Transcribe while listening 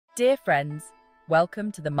Dear friends,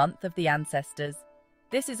 welcome to the month of the ancestors.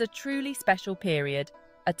 This is a truly special period,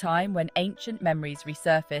 a time when ancient memories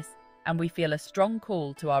resurface and we feel a strong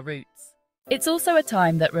call to our roots. It's also a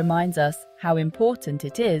time that reminds us how important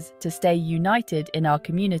it is to stay united in our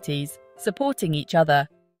communities, supporting each other.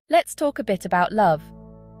 Let's talk a bit about love,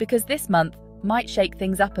 because this month might shake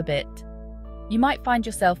things up a bit. You might find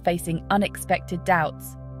yourself facing unexpected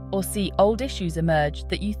doubts or see old issues emerge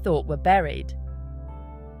that you thought were buried.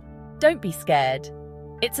 Don't be scared.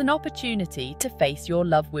 It's an opportunity to face your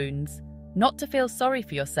love wounds, not to feel sorry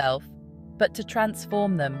for yourself, but to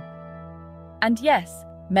transform them. And yes,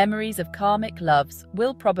 memories of karmic loves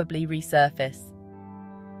will probably resurface.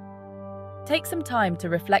 Take some time to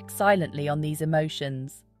reflect silently on these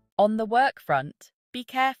emotions. On the work front, be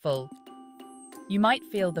careful. You might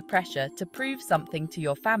feel the pressure to prove something to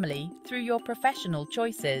your family through your professional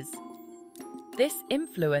choices. This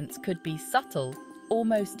influence could be subtle,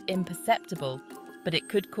 almost imperceptible, but it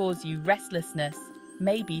could cause you restlessness,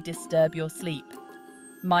 maybe disturb your sleep.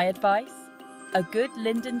 My advice? A good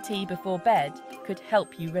linden tea before bed could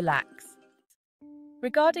help you relax.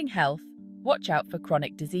 Regarding health, watch out for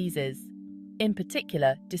chronic diseases. In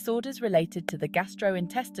particular, disorders related to the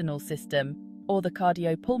gastrointestinal system or the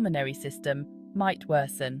cardiopulmonary system might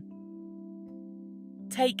worsen.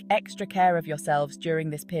 Take extra care of yourselves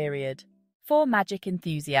during this period. For magic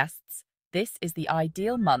enthusiasts, this is the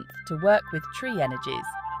ideal month to work with tree energies.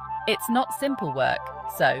 It's not simple work,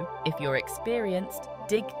 so if you're experienced,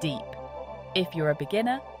 dig deep. If you're a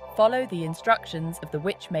beginner, follow the instructions of the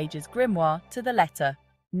Witch Mage's grimoire to the letter.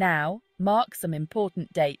 Now, mark some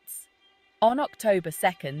important dates. On October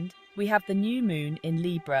 2nd, we have the new moon in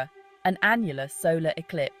Libra, an annular solar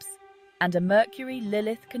eclipse, and a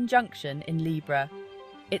Mercury-Lilith conjunction in Libra.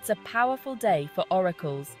 It's a powerful day for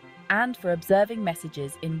oracles and for observing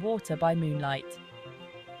messages in water by moonlight.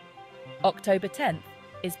 October 10th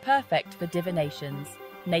is perfect for divinations,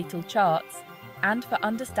 natal charts, and for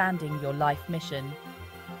understanding your life mission.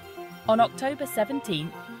 On October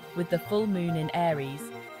 17th, with the full moon in Aries,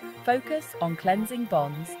 focus on cleansing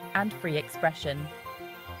bonds and free expression.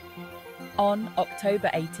 On October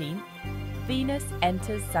 18th, Venus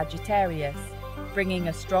enters Sagittarius, bringing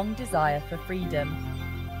a strong desire for freedom.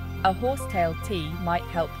 A horsetail tea might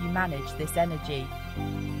help you manage this energy.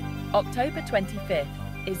 October 25th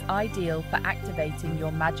is ideal for activating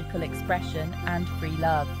your magical expression and free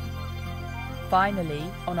love. Finally,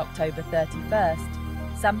 on October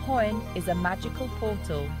 31st, Samhain is a magical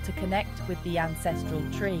portal to connect with the ancestral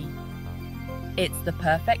tree. It's the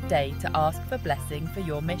perfect day to ask for blessing for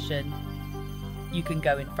your mission. You can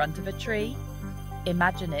go in front of a tree,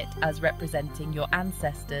 imagine it as representing your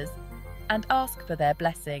ancestors, and ask for their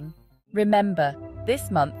blessing. Remember, this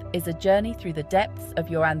month is a journey through the depths of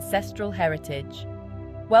your ancestral heritage.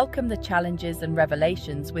 Welcome the challenges and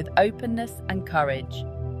revelations with openness and courage.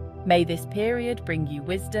 May this period bring you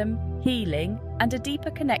wisdom, healing, and a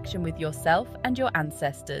deeper connection with yourself and your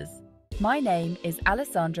ancestors. My name is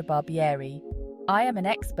Alessandra Barbieri. I am an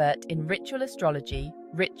expert in ritual astrology,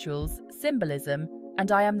 rituals, symbolism, and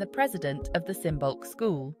I am the president of the Symbolic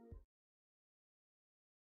School.